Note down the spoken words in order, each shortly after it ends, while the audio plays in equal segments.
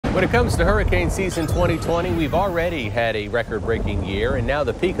When it comes to hurricane season 2020, we've already had a record-breaking year, and now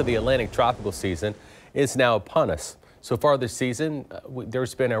the peak of the Atlantic tropical season is now upon us. So far this season,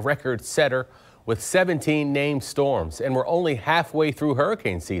 there's been a record setter with 17 named storms, and we're only halfway through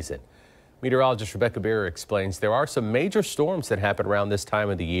hurricane season. Meteorologist Rebecca Beer explains there are some major storms that happen around this time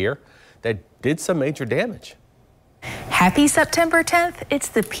of the year that did some major damage. Happy September 10th. It's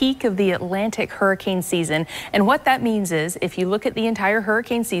the peak of the Atlantic hurricane season. And what that means is if you look at the entire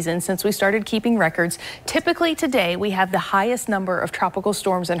hurricane season since we started keeping records, typically today we have the highest number of tropical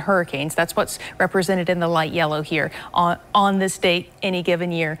storms and hurricanes. That's what's represented in the light yellow here. On this date, any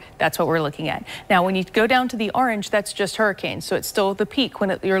given year, that's what we're looking at. Now, when you go down to the orange, that's just hurricanes. So it's still the peak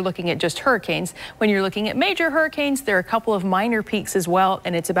when you're looking at just hurricanes. When you're looking at major hurricanes, there are a couple of minor peaks as well,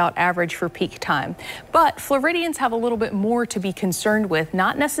 and it's about average for peak time. But Floridians have a little bit more to be concerned with,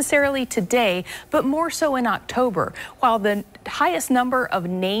 not necessarily today, but more so in October. While the highest number of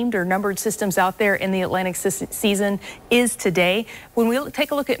named or numbered systems out there in the Atlantic season is today, when we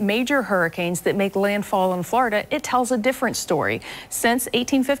take a look at major hurricanes that make landfall in Florida, it tells a different story. Since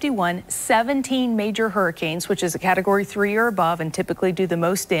 1851, 17 major hurricanes, which is a category 3 or above and typically do the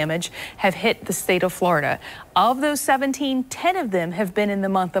most damage, have hit the state of Florida. Of those 17, 10 of them have been in the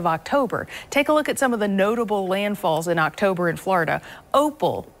month of October. Take a look at some of the notable landfalls in October in Florida.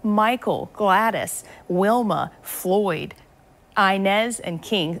 Opal, Michael, Gladys, Wilma, Floyd, Inez, and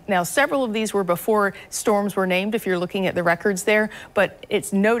King. Now, several of these were before storms were named, if you're looking at the records there, but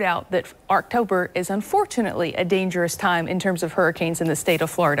it's no doubt that October is unfortunately a dangerous time in terms of hurricanes in the state of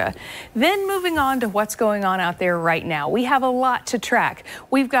Florida. Then moving on to what's going on out there right now. We have a lot to track.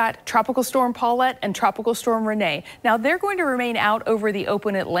 We've got Tropical Storm Paulette and Tropical Storm Rene. Now, they're going to remain out over the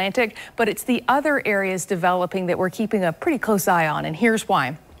open Atlantic, but it's the other areas developing that we're keeping a pretty close eye on, and here's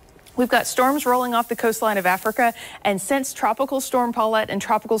why. We've got storms rolling off the coastline of Africa, and since Tropical Storm Paulette and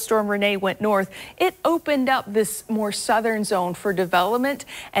Tropical Storm Rene went north, it opened up this more southern zone for development,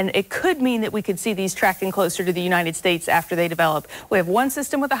 and it could mean that we could see these tracking closer to the United States after they develop. We have one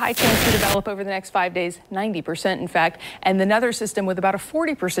system with a high chance to develop over the next 5 days, 90% in fact, and another system with about a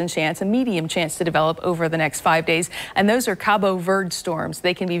 40% chance, a medium chance to develop over the next 5 days, and those are Cabo Verde storms.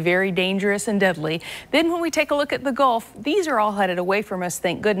 They can be very dangerous and deadly. Then when we take a look at the Gulf, these are all headed away from us,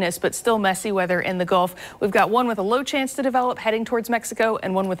 thank goodness, but still messy weather in the Gulf. We've got one with a low chance to develop heading towards Mexico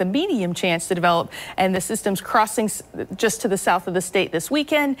and one with a medium chance to develop, and the system's crossing just to the south of the state this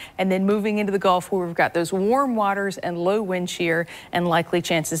weekend and then moving into the Gulf where we've got those warm waters and low wind shear and likely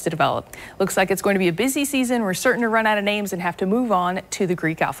chances to develop. Looks like it's going to be a busy season. We're certain to run out of names and have to move on to the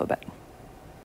Greek alphabet.